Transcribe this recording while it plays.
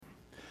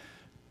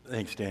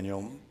Thanks,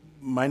 Daniel.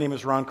 My name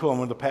is Ron Cool. I'm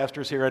one of the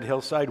pastors here at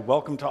Hillside.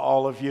 Welcome to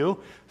all of you.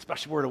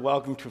 Special word of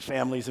welcome to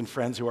families and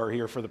friends who are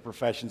here for the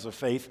professions of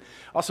faith.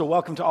 Also,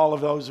 welcome to all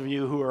of those of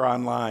you who are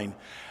online.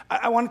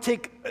 I want to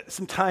take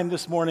some time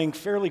this morning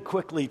fairly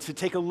quickly to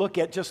take a look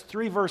at just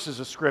 3 verses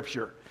of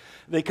Scripture.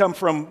 They come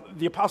from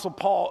the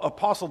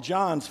Apostle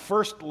John's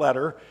first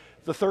letter,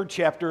 the 3rd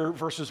chapter,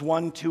 verses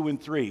 1, 2,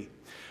 and 3.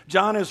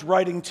 John is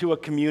writing to a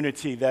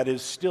community that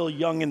is still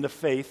young in the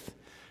faith.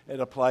 It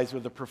applies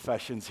with the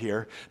professions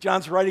here.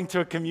 John's writing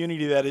to a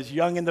community that is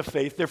young in the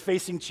faith. They're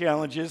facing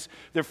challenges.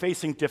 They're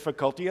facing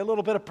difficulty, a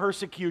little bit of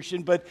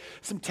persecution, but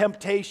some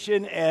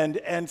temptation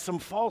and some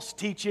false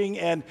teaching,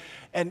 and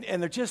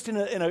they're just in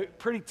a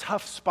pretty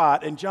tough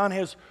spot. And John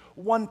has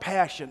one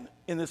passion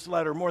in this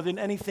letter more than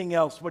anything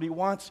else. What he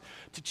wants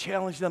to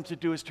challenge them to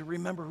do is to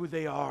remember who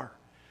they are,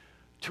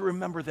 to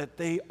remember that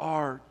they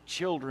are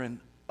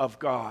children of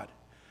God.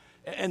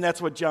 And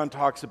that's what John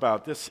talks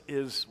about. This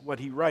is what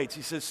he writes.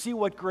 He says, see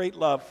what great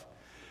love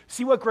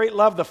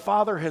the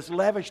Father has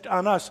lavished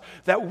on us,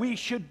 that we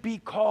should be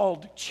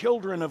called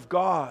children of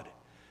God.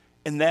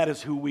 And that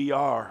is who we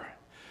are.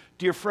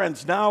 Dear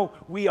friends,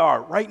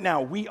 right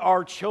now, we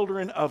are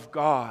children of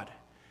God.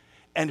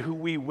 And who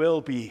we will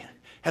be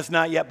has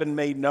not yet been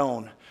made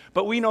known.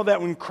 But we know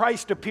that when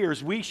Christ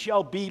appears, we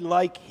shall be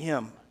like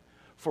him,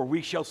 for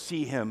we shall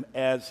see him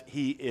as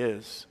he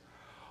is.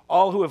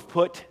 All who have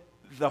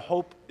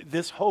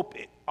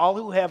all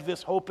who have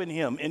this hope in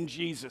him, in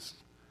Jesus,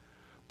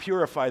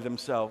 purify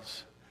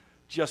themselves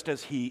just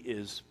as he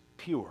is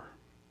pure.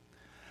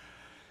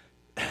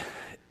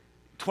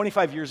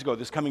 25 years ago,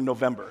 this coming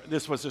November,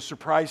 this was a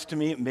surprise to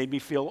me. It made me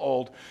feel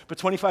old. But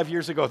 25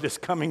 years ago, this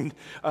coming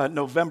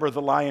November,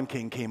 The Lion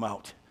King came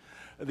out.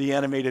 The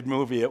animated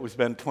movie. It was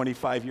been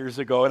 25 years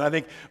ago. And I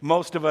think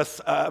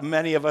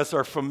many of us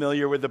are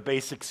familiar with the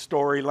basic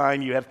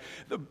storyline. You have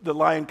the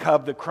lion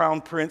cub, the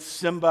crown prince,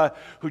 Simba,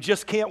 who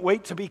just can't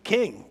wait to be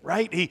king,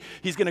 right?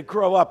 He's going to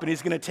grow up and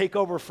he's going to take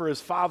over for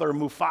his father,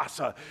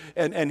 Mufasa,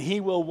 and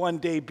he will one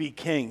day be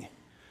king.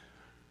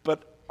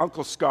 But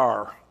Uncle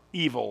Scar,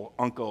 evil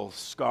Uncle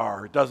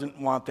Scar, doesn't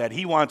want that.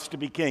 He wants to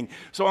be king.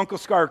 So Uncle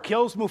Scar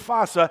kills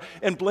Mufasa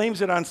and blames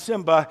it on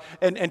Simba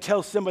and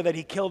tells Simba that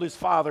he killed his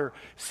father.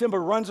 Simba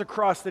runs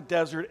across the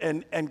desert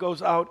and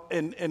goes out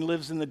and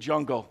lives in the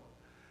jungle.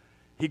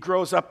 He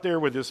grows up there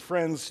with his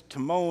friends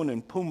Timon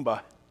and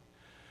Pumbaa.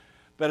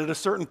 But at a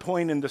certain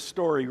point in the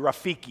story,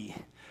 Rafiki,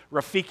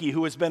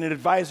 who has been an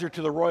advisor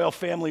to the royal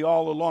family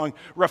all along,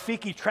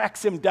 Rafiki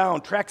tracks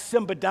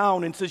Simba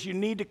down and says, you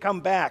need to come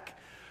back.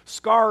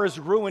 Scar has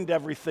ruined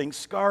everything.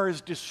 Scar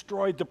has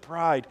destroyed the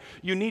pride.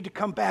 You need to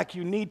come back.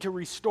 You need to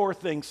restore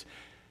things.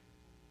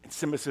 And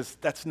Simba says,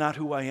 that's not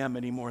who I am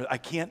anymore. I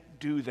can't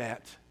do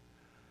that.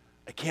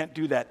 I can't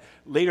do that.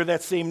 Later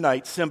that same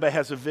night, Simba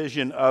has a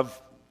vision of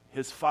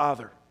his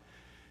father.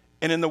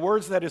 And in the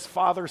words that his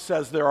father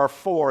says, there are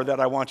 4 that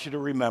I want you to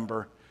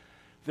remember.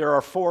 There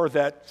are 4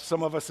 that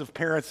some of us as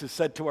parents have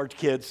said to our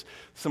kids.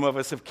 Some of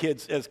us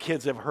as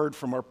kids have heard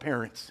from our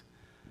parents.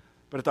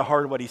 But at the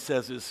heart of what he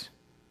says is,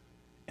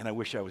 and I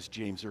wish I was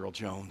James Earl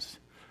Jones,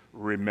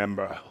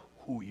 remember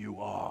who you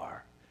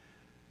are.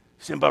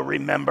 Simba,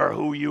 remember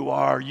who you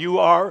are. You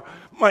are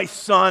my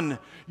son.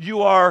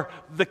 You are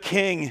the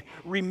king.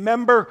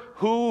 Remember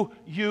who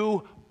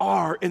you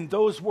are. And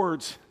those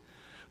words,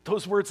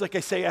 like I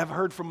say, I've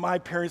heard from my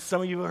parents.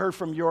 Some of you have heard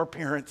from your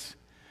parents.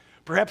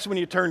 Perhaps when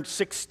you turned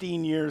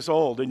 16 years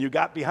old and you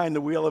got behind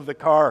the wheel of the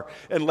car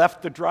and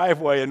left the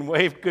driveway and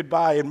waved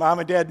goodbye and mom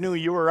and dad knew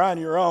you were on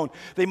your own,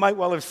 they might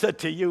well have said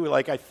to you,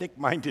 like I think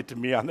mine did to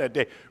me on that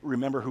day,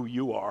 remember who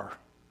you are.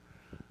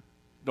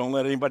 Don't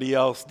let anybody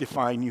else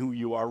define who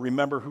you are.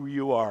 Remember who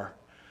you are.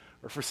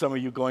 Or for some of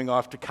you going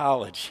off to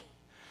college,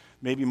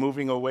 maybe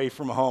moving away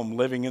from home,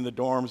 living in the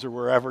dorms or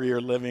wherever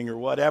you're living or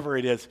whatever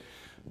it is,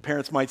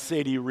 parents might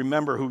say to you,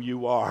 remember who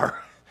you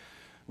are.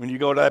 When you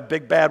go to that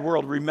big bad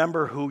world,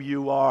 remember who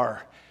you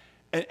are.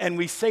 And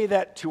we say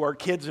that to our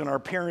kids, and our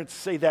parents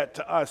say that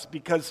to us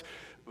because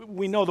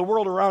we know the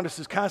world around us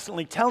is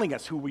constantly telling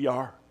us who we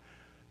are,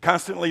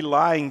 constantly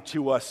lying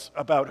to us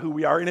about who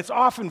we are. And it's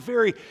often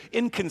very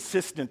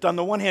inconsistent. On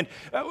the one hand,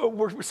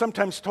 we're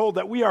sometimes told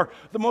that we are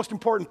the most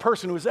important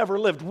person who has ever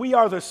lived. We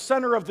are the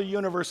center of the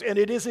universe, and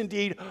it is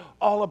indeed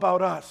all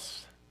about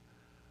us.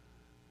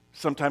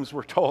 Sometimes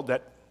we're told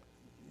that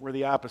we're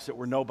the opposite.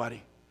 We're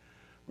nobody.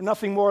 We're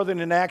nothing more than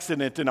an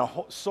accident in a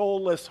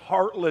soulless,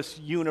 heartless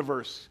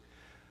universe.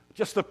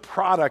 Just the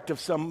product of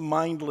some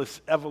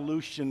mindless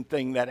evolution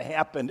thing that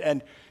happened.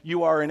 And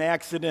you are an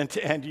accident,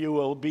 and you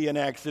will be an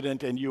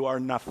accident, and you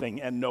are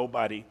nothing and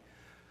nobody.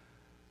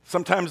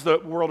 Sometimes the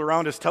world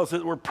around us tells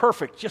us that we're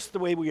perfect just the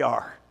way we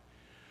are.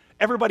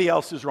 Everybody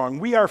else is wrong.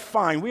 We are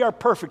fine. We are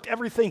perfect.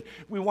 Everything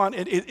we want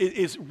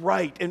is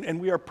right, and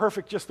we are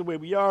perfect just the way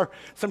we are.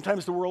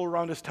 Sometimes the world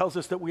around us tells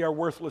us that we are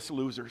worthless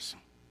losers.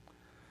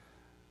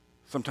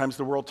 Sometimes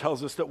the world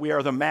tells us that we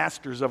are the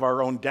masters of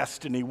our own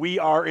destiny. We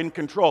are in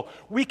control.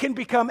 We can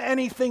become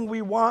anything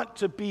we want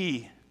to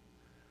be.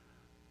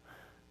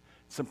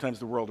 Sometimes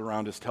the world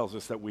around us tells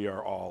us that we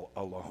are all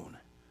alone.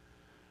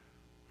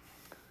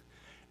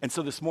 And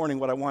so this morning,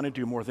 what I want to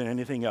do more than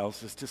anything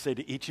else is to say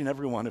to each and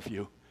every one of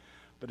you,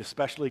 but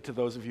especially to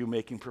those of you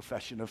making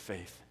profession of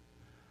faith,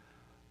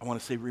 I want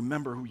to say,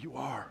 remember who you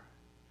are.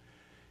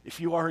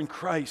 If you are in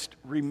Christ,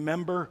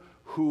 remember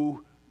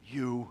who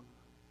you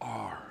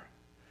are.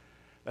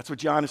 That's what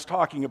John is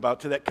talking about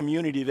to that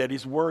community that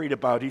he's worried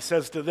about. He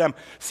says to them,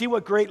 see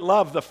what great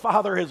love the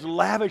Father has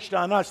lavished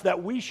on us,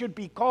 that we should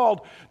be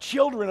called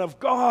children of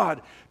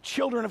God.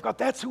 Children of God.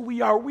 That's who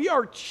we are. We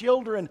are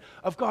children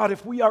of God.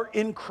 If we are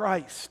in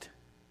Christ,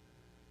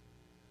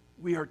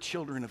 we are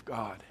children of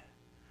God.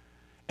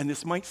 And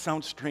this might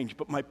sound strange,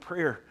 but my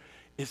prayer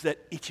is that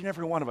each and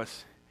every one of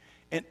us,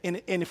 and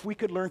if we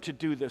could learn to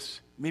do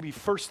this, maybe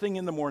first thing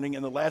in the morning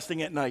and the last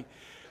thing at night,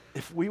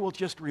 if we will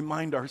just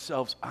remind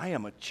ourselves, I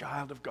am a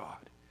child of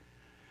God.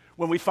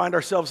 When we find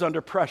ourselves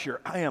under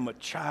pressure, I am a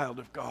child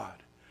of God.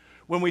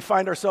 When we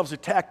find ourselves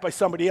attacked by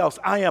somebody else,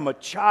 I am a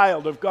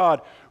child of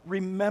God.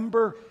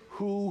 Remember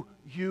who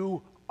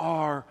you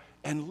are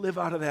and live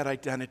out of that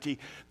identity.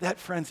 That,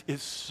 friends,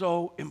 is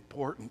so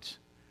important.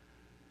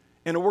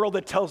 In a world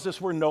that tells us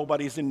we're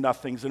nobodies and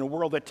nothings, in a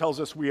world that tells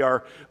us we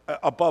are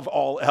above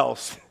all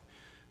else,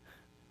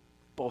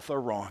 both are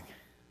wrong.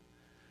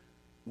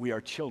 We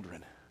are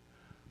children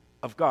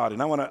of God.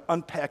 And I want to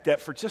unpack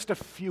that for just a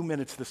few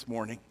minutes this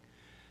morning.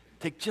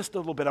 Take just a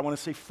little bit. I want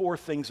to say 4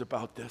 things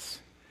about this.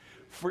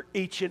 For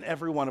each and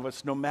every one of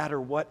us, no matter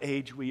what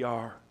age we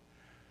are,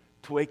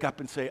 to wake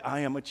up and say, I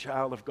am a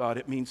child of God,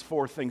 it means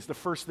 4 things. The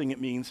first thing it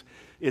means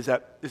is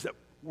that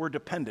we're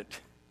dependent.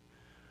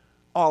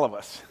 All of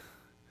us.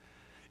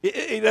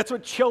 That's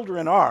what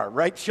children are,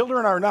 right?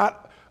 Children are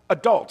not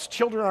adults.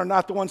 Children are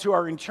not the ones who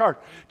are in charge.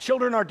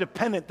 Children are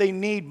dependent. They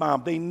need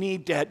mom. They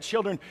need dad.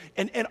 Children,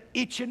 and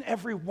each and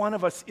every one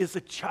of us is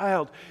a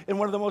child. And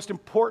one of the most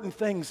important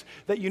things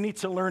that you need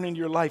to learn in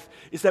your life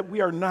is that we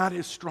are not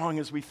as strong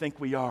as we think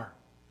we are.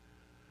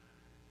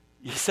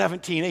 You're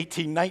 17,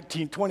 18,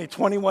 19, 20,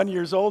 21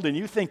 years old, and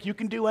you think you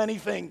can do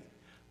anything.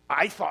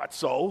 I thought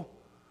so.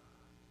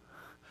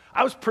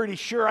 I was pretty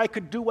sure I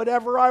could do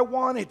whatever I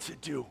wanted to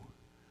do.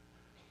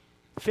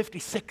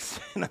 56,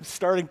 and I'm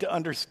starting to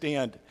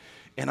understand,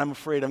 and I'm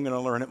afraid I'm going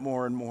to learn it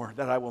more and more,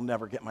 that I will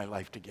never get my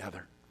life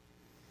together.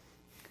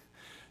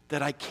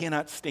 That I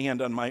cannot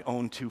stand on my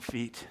own 2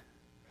 feet.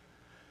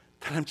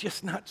 That I'm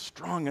just not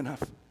strong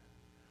enough.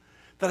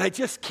 That I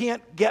just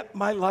can't get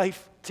my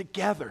life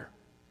together.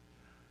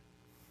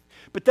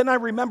 But then I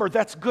remember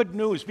that's good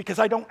news because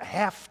I don't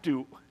have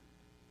to.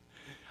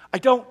 I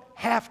don't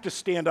have to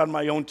stand on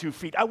my own 2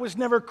 feet. I was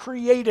never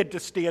created to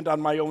stand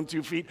on my own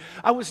 2 feet.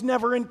 I was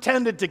never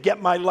intended to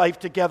get my life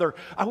together.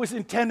 I was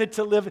intended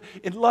to live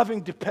in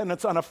loving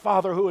dependence on a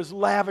Father who has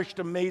lavished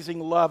amazing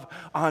love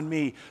on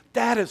me.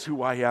 That is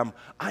who I am.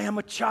 I am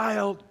a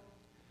child,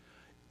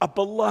 a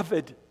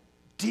beloved,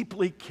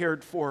 deeply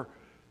cared for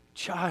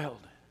child.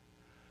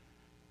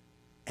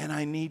 And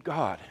I need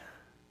God.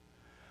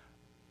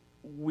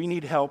 We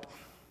need help.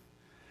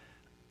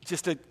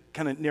 Just to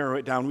kind of narrow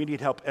it down, we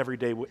need help every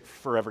day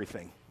for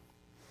everything.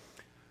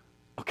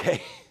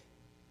 Okay?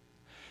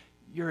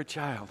 You're a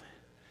child.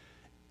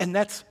 And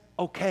that's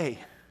okay.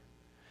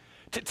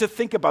 To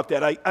think about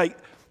that, I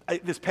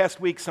this past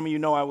week, some of you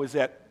know I was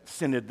at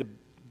Synod, the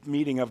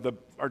meeting of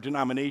our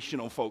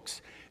denominational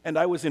folks, and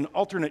I was an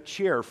alternate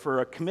chair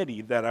for a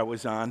committee that I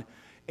was on,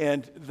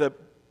 and the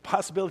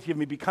possibility of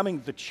me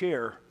becoming the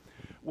chair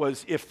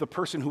was if the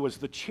person who was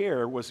the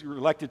chair was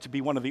elected to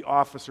be one of the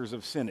officers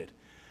of Synod.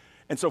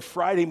 And so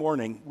Friday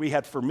morning, we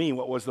had for me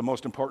what was the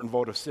most important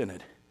vote of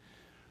Synod.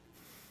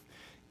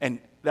 And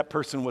that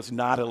person was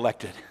not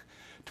elected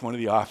to one of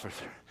the officers.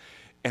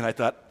 And I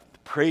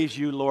thought, praise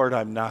you, Lord,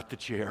 I'm not the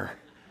chair.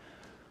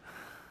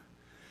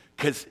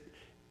 Because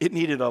it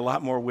needed a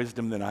lot more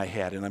wisdom than I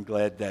had, and I'm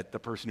glad that the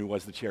person who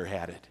was the chair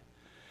had it.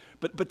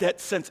 But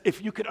that sense,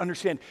 if you could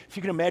understand, if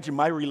you can imagine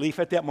my relief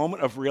at that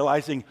moment of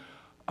realizing,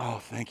 oh,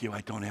 thank you,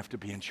 I don't have to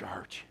be in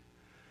charge.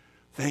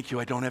 Thank you,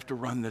 I don't have to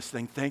run this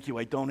thing. Thank you,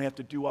 I don't have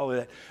to do all of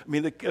that. I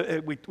mean,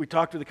 we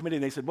talked to the committee,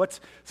 and they said, what's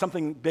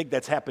something big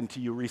that's happened to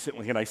you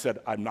recently? And I said,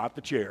 I'm not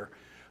the chair.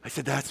 I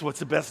said, that's what's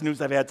the best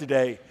news I've had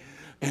today.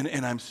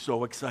 And I'm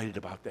so excited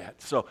about that.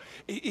 So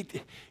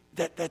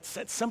that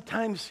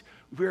sometimes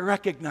we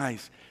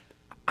recognize,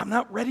 I'm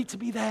not ready to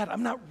be that.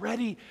 I'm not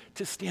ready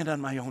to stand on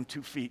my own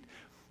 2 feet.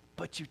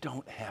 But you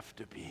don't have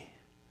to be.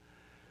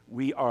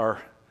 We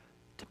are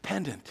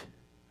dependent.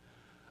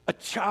 A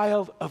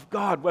child of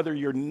God, whether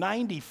you're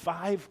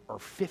 95 or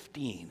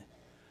 15,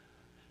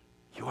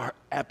 you are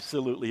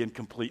absolutely and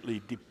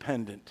completely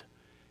dependent,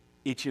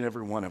 each and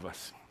every one of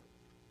us.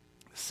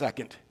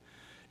 Second,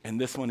 and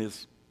this one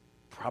is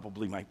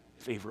probably my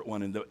favorite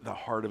one and the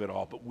heart of it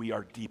all, but we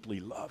are deeply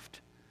loved.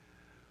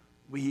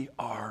 We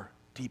are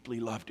deeply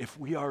loved. If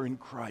we are in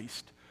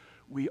Christ,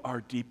 we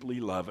are deeply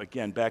loved.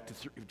 Again, back to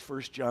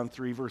 1 John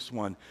 3, verse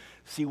 1.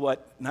 See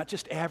what, not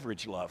just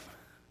average love,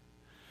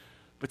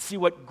 but see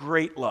what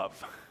great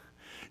love.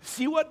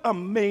 See what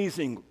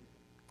amazing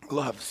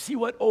love. See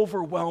what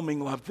overwhelming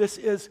love. This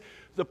is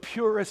the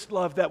purest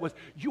love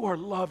you are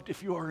loved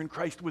if you are in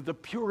Christ with the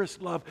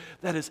purest love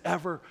that has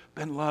ever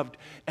been loved.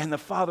 And the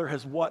Father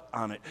has what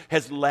on it?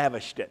 Has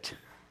lavished it.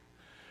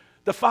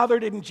 The Father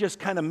didn't just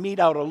kind of mete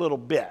out a little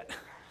bit.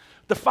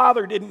 The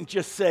Father didn't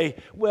just say,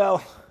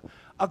 well,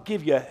 I'll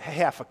give you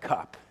half a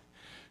cup.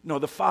 No,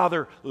 the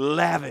Father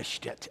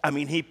lavished it. I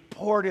mean, he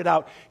poured it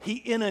out. He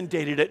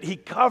inundated it. He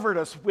covered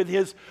us with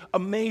his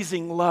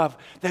amazing love.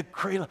 That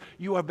great love.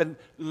 You have been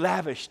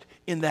lavished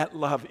in that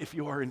love if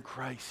you are in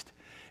Christ.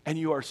 And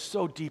you are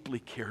so deeply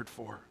cared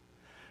for.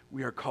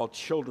 We are called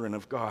children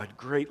of God.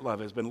 Great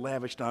love has been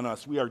lavished on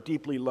us. We are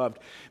deeply loved.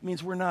 It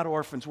means we're not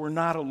orphans. We're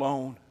not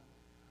alone.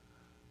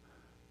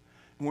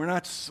 And we're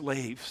not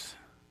slaves.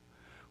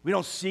 We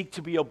don't seek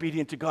to be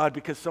obedient to God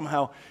because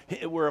somehow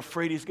we're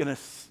afraid he's going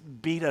to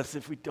beat us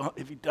if we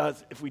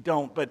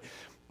don't. But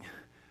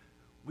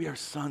we are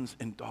sons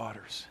and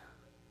daughters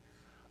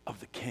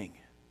of the King.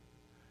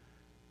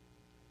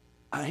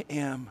 I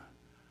am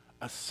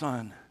a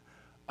son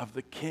of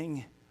the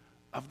King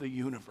of the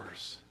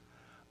universe.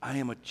 I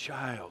am a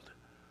child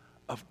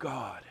of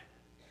God.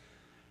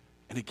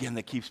 And again,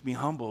 that keeps me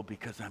humble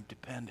because I'm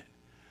dependent.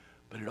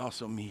 But it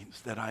also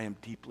means that I am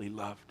deeply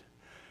loved.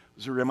 I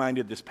was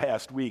reminded this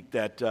past week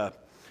that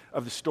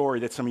of the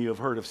story that some of you have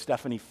heard of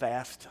Stephanie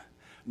Fast. I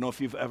don't know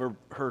if you've ever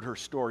heard her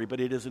story,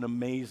 but it is an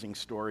amazing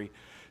story.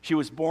 She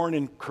was born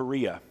in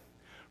Korea.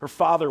 Her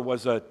father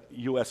was a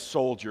U.S.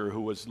 soldier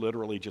who was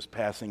literally just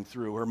passing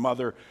through. Her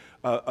mother,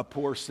 a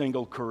poor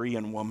single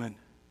Korean woman.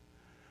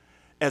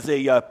 As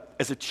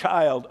a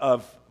child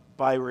of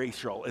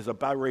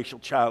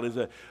biracial child, as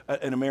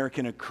an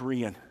American and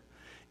Korean,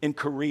 in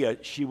Korea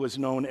she was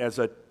known as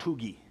a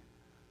tugi,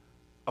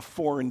 a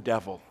foreign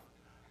devil,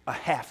 a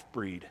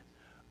half-breed,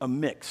 a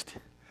mixed,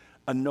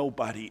 a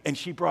nobody. And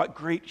she brought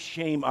great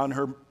shame on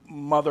her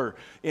mother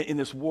in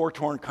this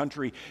war-torn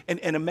country. And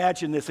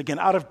imagine this, again,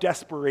 out of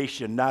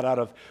desperation, not out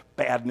of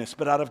badness,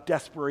 but out of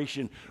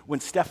desperation. When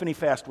Stephanie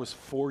Fast was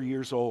 4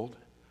 years old,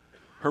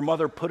 her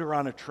mother put her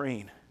on a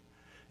train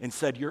and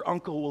said, your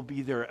uncle will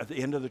be there at the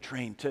end of the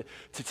train to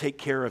take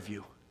care of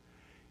you.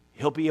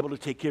 He'll be able to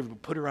take care of you.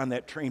 Put her on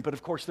that train. But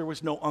of course, there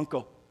was no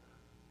uncle.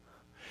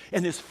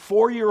 And this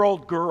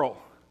 4-year-old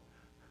girl,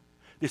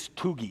 this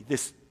tugi,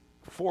 this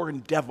foreign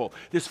devil,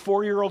 this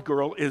 4-year-old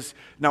girl is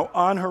now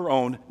on her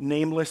own,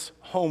 nameless,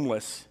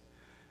 homeless,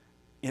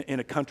 in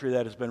a country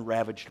that has been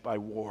ravaged by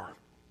war.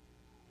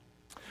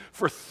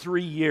 For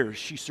 3 years,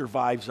 she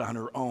survives on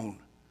her own.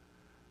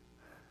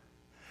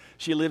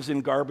 She lives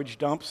in garbage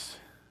dumps.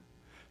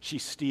 She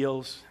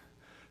steals.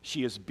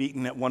 She is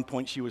beaten. At one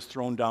point, she was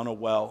thrown down a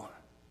well.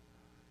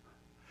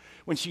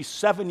 When she's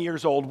 7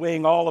 years old,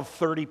 weighing all of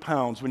 30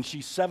 pounds, when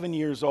she's 7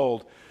 years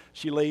old,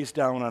 she lays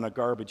down on a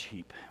garbage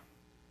heap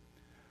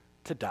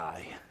to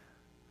die.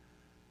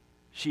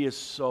 She is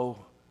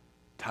so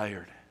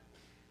tired.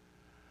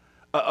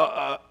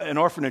 An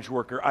orphanage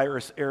worker,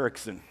 Iris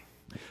Erickson,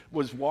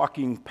 was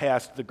walking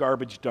past the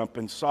garbage dump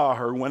and saw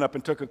her, went up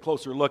and took a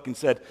closer look and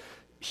said,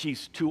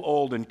 she's too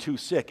old and too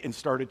sick, and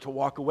started to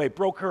walk away.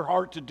 Broke her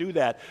heart to do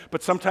that,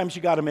 but sometimes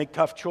you got to make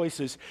tough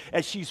choices.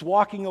 As she's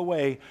walking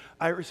away,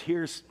 Iris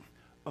hears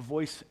a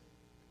voice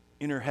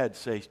in her head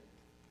say,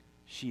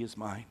 she is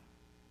mine.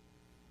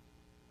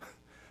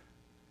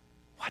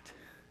 What?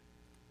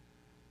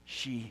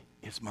 She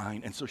is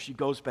mine. And so she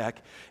goes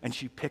back and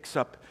she picks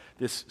up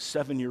this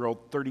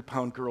 7-year-old,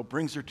 30-pound girl,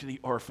 brings her to the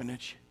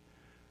orphanage,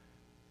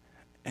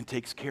 and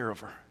takes care of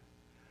her.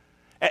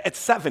 At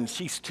 7,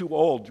 she's too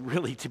old,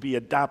 really, to be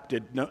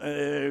adopted. No,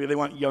 they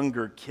want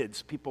younger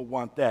kids. People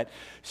want that.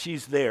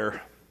 She's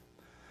there.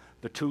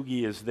 The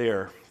tugi is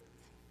there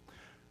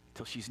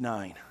till she's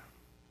 9.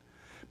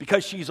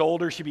 Because she's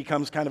older, she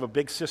becomes kind of a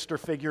big sister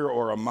figure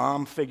or a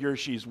mom figure.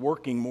 She's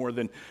working more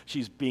than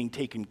she's being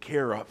taken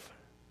care of.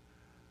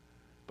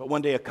 But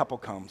one day a couple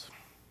comes,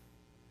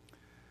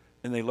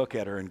 and they look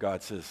at her, and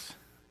God says,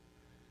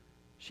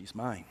 she's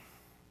mine.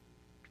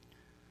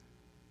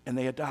 And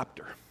they adopt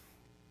her.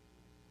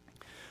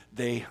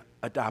 They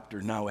adopt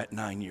her now at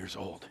 9 years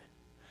old.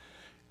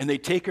 And they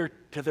take her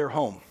to their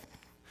home.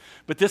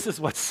 But this is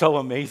what's so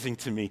amazing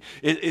to me.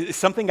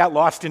 Something got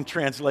lost in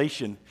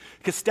translation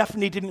because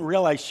Stephanie didn't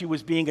realize she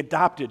was being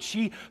adopted.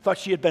 She thought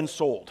she had been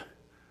sold.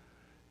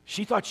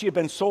 She thought she had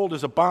been sold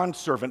as a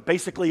bondservant,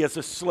 basically as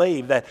a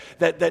slave.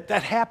 That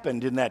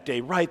happened in that day,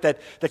 right? That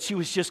she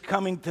was just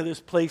coming to this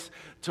place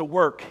to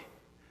work.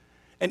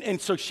 And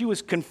so she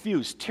was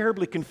confused,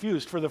 terribly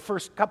confused for the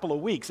first couple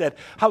of weeks at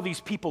how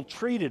these people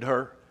treated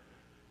her.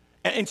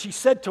 And she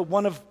said to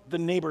one of the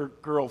neighbor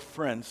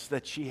girlfriends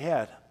that she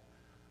had,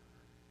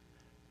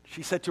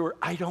 she said to her,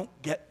 I don't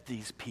get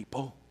these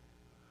people.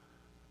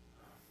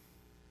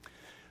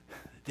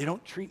 They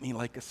don't treat me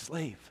like a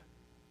slave.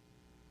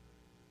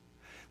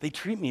 They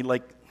treat me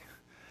like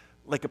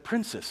a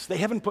princess. They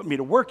haven't put me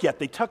to work yet.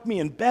 They tuck me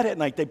in bed at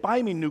night. They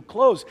buy me new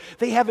clothes.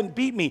 They haven't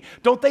beat me.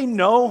 Don't they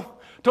know?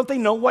 Don't they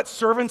know what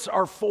servants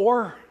are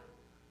for?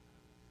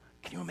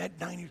 Can you imagine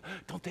 9 years?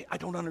 Don't they? I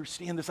don't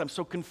understand this. I'm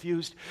so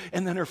confused.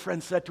 And then her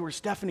friend said to her,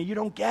 Stephanie, you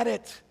don't get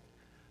it.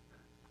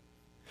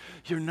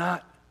 You're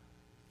not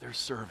their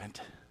servant.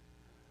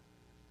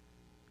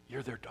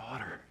 You're their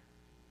daughter.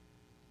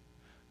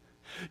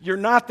 You're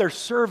not their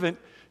servant,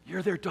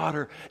 you're their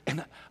daughter.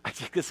 And I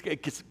think this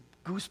gets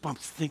goosebumps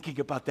thinking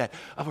about that,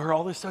 of her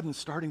all of a sudden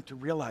starting to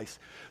realize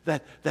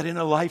that in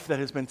a life that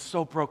has been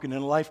so broken,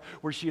 in a life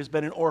where she has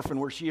been an orphan,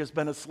 where she has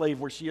been a slave,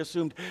 where she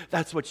assumed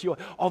that's what she was,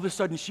 all of a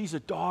sudden she's a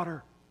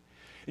daughter.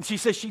 And she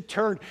says she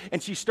turned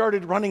and she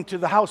started running to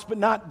the house, but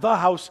not the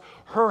house,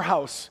 her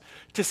house,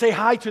 to say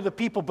hi to the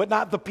people, but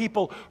not the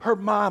people, her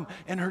mom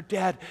and her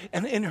dad.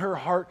 And in her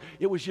heart,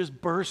 it was just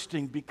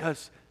bursting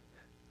because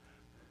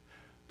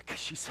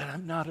she said,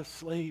 I'm not a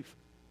slave.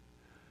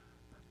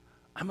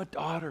 I'm a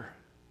daughter.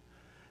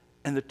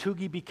 And the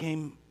Tougie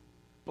became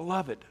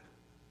beloved.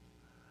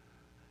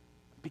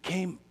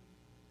 Became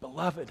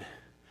beloved.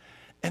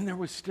 And there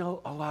was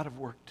still a lot of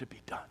work to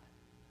be done.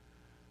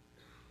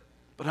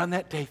 But on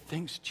that day,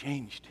 things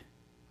changed.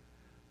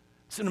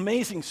 It's an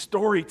amazing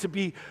story to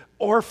be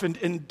orphaned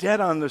and dead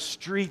on the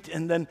street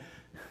and then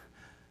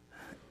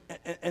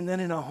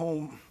in a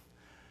home.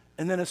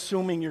 And then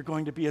assuming you're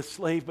going to be a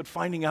slave, but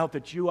finding out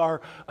that you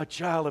are a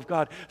child of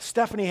God.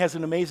 Stephanie has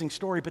an amazing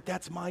story, but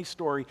that's my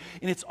story.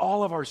 And it's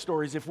all of our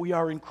stories if we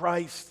are in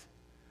Christ.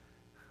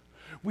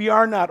 We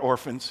are not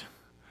orphans.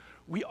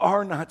 We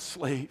are not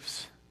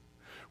slaves.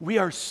 We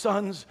are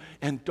sons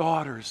and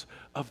daughters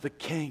of the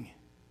King.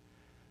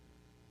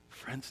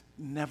 Friends,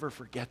 never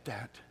forget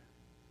that.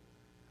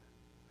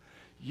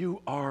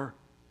 You are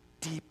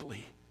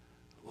deeply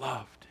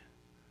loved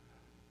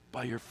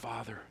by your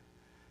Father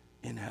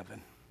in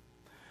heaven.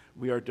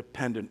 We are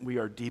dependent. We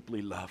are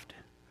deeply loved.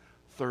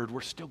 Third,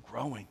 we're still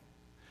growing.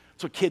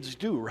 That's what kids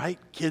do, right?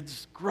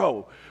 Kids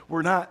grow.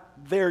 We're not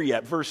there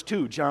yet. Verse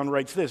 2, John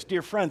writes this,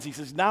 Dear friends, he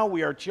says, now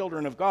we are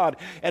children of God,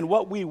 and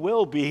what we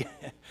will be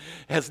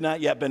has not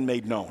yet been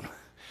made known.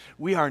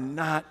 We are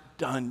not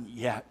done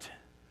yet.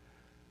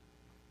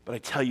 But I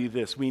tell you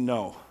this, we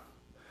know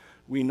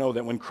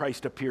that when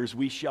Christ appears,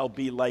 we shall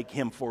be like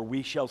him, for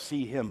we shall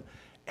see him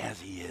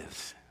as he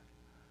is.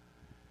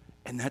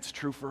 And that's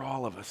true for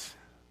all of us.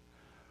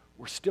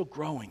 We're still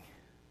growing.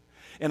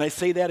 And I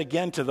say that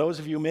again to those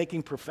of you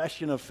making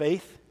profession of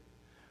faith,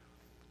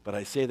 but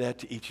I say that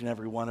to each and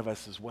every one of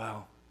us as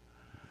well,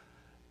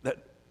 that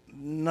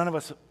none of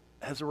us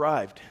has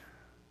arrived.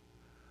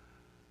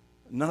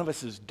 None of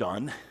us is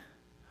done.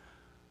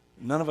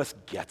 None of us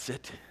gets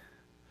it.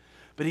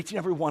 But each and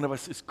every one of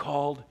us is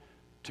called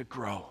to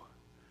grow.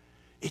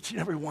 Each and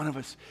every one of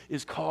us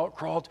is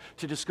called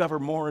to discover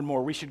more and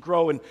more. We should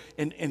grow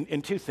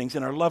in two things,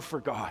 in our love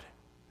for God.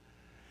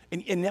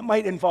 And that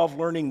might involve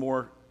learning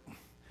more,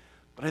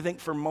 but I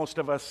think for most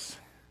of us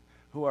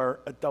who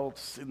are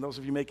adults, and those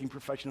of you making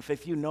profession of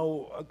faith, you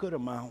know a good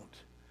amount.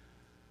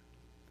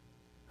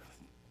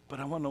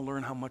 But I want to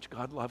learn how much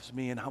God loves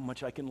me and how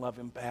much I can love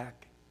him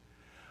back.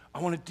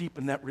 I want to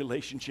deepen that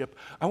relationship.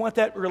 I want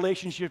that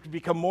relationship to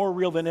become more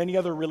real than any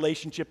other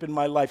relationship in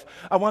my life.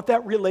 I want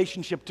that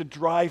relationship to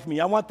drive me.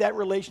 I want that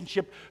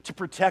relationship to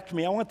protect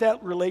me. I want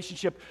that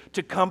relationship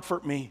to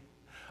comfort me.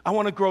 I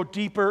want to grow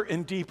deeper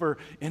and deeper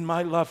in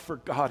my love for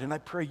God. And I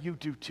pray you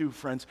do too,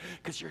 friends,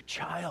 because you're a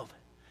child.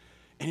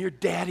 And your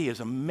daddy is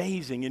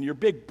amazing. And your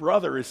big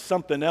brother is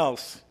something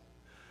else.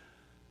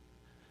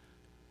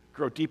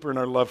 Grow deeper in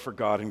our love for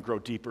God and grow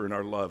deeper in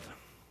our love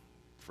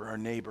for our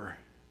neighbor.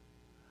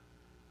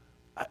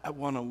 I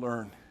want to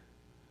learn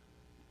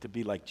to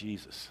be like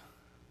Jesus.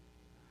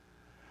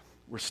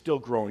 We're still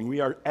growing. We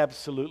are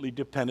absolutely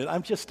dependent.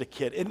 I'm just a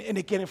kid. And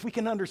again, if we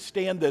can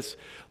understand this,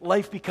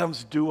 life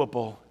becomes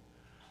doable.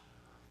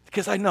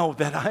 Because I know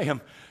that I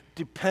am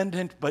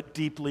dependent but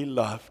deeply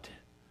loved.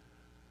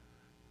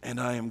 And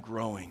I am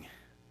growing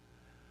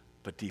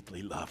but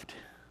deeply loved.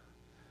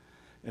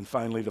 And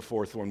finally, the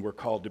fourth one, we're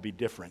called to be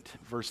different.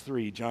 Verse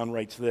 3, John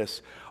writes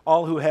this,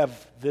 all who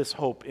have this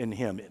hope in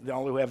him,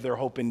 all who have their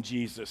hope in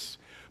Jesus,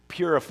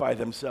 purify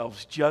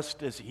themselves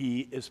just as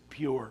he is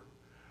pure.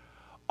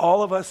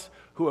 All of us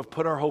who have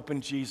put our hope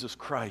in Jesus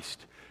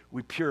Christ,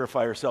 we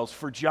purify ourselves.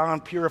 For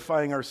John,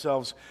 purifying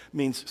ourselves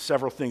means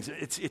several things.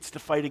 It's to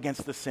fight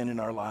against the sin in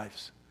our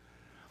lives.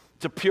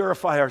 To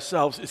purify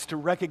ourselves is to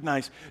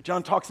recognize,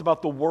 John talks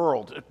about the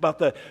world, about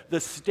the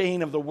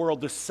stain of the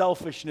world, the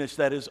selfishness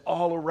that is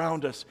all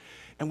around us.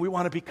 And we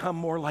want to become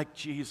more like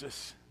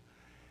Jesus.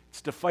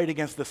 It's to fight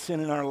against the sin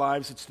in our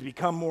lives. It's to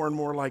become more and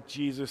more like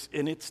Jesus.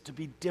 And it's to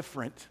be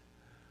different.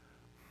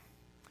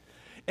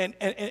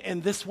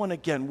 And this one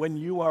again, when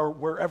you are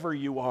wherever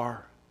you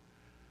are,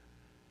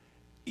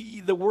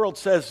 the world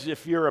says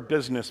if you're a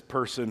business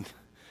person,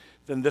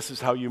 then this is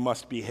how you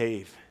must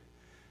behave.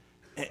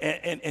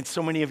 And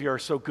so many of you are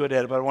so good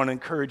at it, but I want to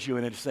encourage you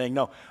in it, saying,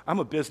 no, I'm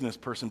a business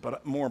person,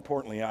 but more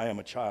importantly, I am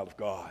a child of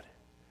God.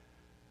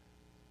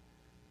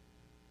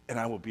 And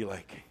I will be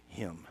like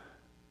him.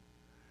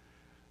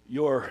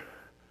 You're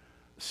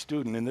a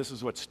student, and this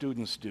is what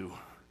students do.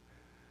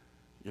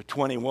 You're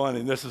 21,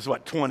 and this is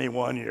what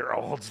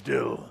 21-year-olds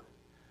do.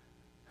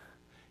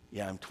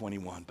 Yeah, I'm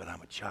 21, but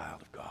I'm a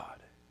child of God.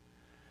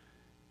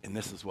 And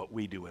this is what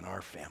we do in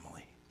our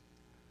family.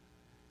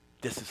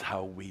 This is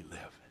how we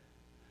live.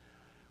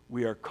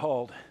 We are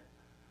called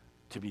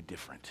to be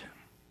different.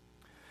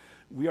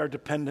 We are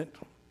dependent,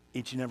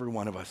 each and every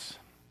one of us.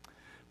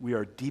 We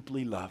are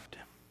deeply loved.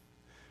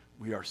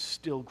 We are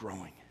still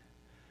growing,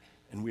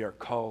 and we are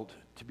called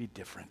to be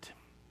different.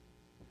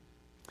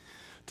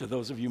 To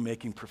those of you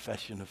making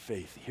profession of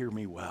faith, hear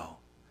me well.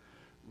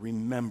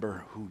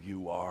 Remember who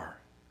you are.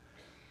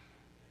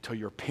 To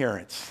your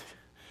parents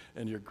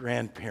and your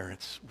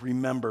grandparents,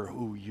 remember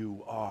who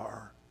you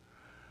are.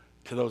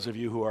 To those of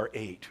you who are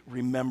 8,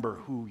 remember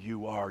who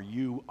you are.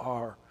 You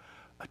are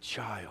a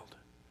child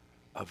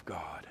of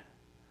God.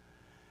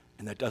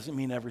 And that doesn't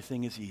mean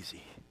everything is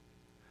easy,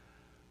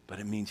 but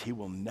it means he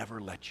will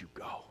never let you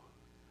go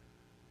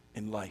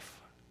in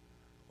life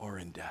or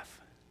in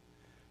death.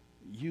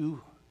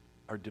 You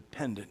are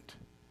dependent.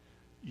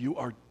 You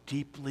are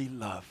deeply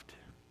loved.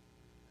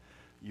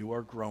 You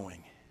are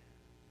growing.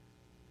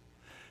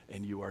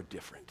 And you are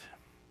different.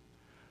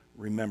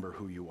 Remember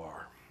who you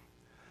are.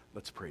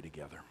 Let's pray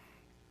together.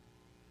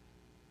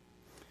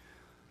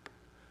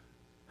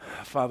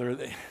 Father,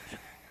 the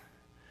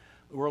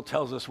world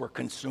tells us we're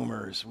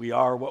consumers. We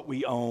are what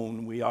we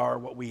own. We are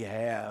what we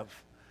have.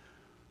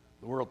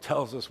 The world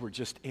tells us we're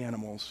just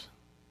animals.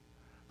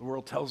 The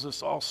world tells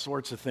us all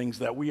sorts of things,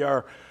 that we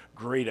are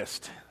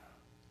greatest.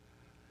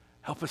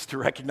 Help us to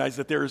recognize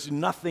that there is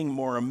nothing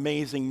more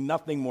amazing,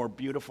 nothing more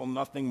beautiful,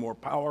 nothing more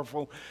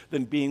powerful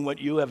than being what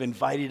you have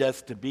invited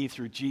us to be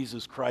through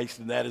Jesus Christ,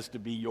 and that is to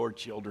be your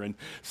children,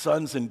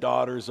 sons and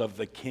daughters of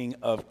the King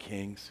of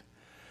Kings.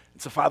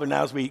 And so, Father,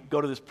 now as we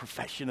go to this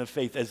profession of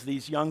faith, as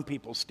these young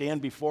people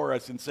stand before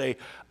us and say,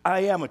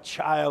 I am a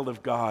child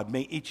of God,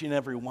 may each and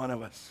every one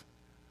of us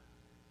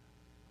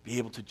be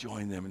able to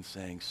join them in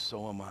saying,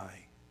 so am I.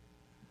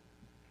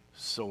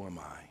 So am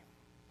I.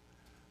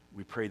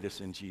 We pray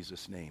this in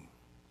Jesus' name.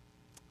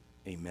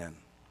 Amen.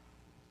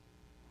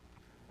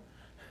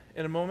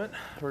 In a moment,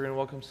 we're going to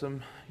welcome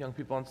some young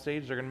people on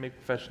stage. They're going to make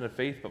profession of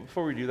faith. But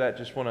before we do that,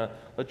 just want to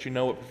let you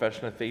know what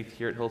profession of faith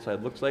here at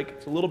Hillside looks like.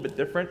 It's a little bit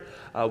different.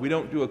 We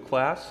don't do a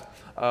class.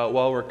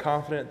 While we're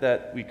confident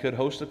that we could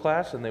host a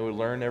class and they would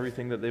learn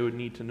everything that they would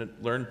need to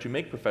learn to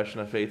make profession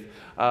of faith,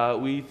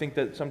 we think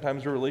that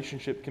sometimes a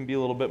relationship can be a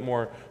little bit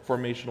more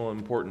formational and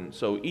important.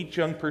 So each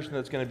young person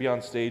that's going to be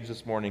on stage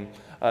this morning,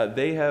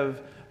 they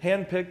have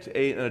handpicked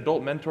an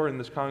adult mentor in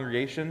this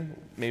congregation,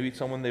 maybe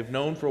someone they've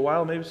known for a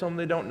while, maybe someone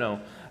they don't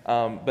know.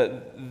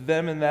 But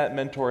them and that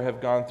mentor have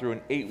gone through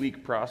an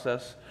 8-week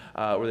process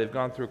where they've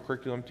gone through a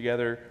curriculum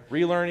together,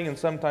 relearning and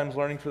sometimes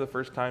learning for the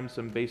first time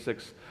some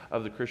basics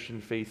of the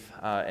Christian faith.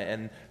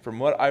 And from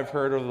what I've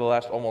heard over the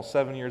last almost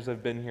 7 years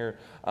I've been here,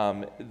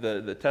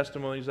 the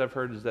testimonies I've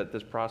heard is that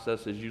this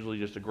process is usually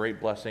just a great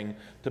blessing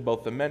to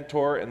both the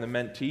mentor and the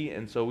mentee.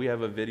 And so we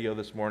have a video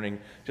this morning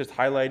just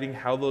highlighting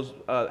how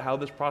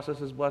this process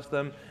has blessed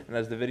them. And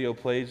as the video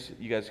plays,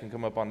 you guys can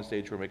come up on the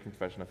stage who are making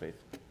profession of faith.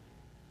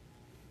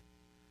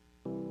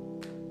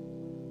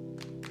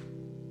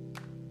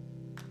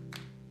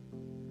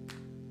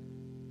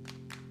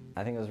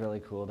 I think it was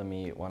really cool to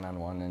meet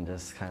one-on-one and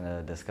just kind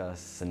of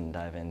discuss and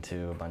dive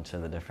into a bunch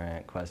of the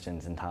different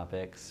questions and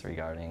topics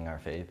regarding our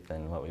faith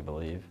and what we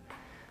believe.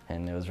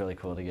 And it was really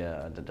cool to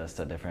get just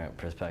a different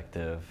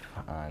perspective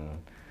on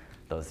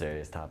those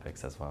various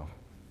topics as well.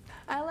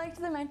 I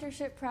liked the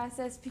mentorship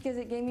process because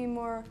it gave me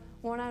more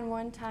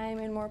one-on-one time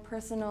and more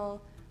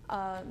personal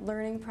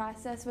learning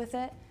process with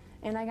it.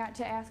 And I got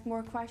to ask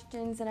more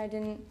questions, and I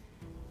didn't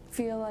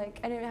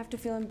have to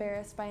feel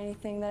embarrassed by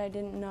anything that I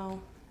didn't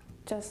know.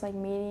 Just like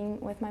meeting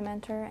with my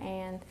mentor,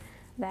 and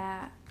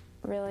that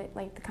really,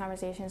 like, the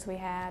conversations we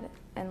had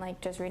and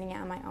like just reading it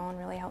on my own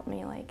really helped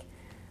me like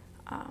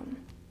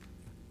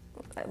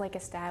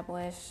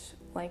establish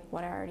like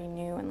what I already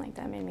knew, and like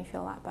that made me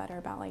feel a lot better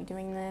about like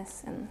doing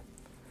this, and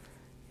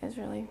it was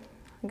really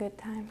a good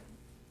time.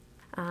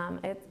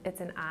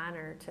 It's an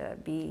honor to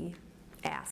be asked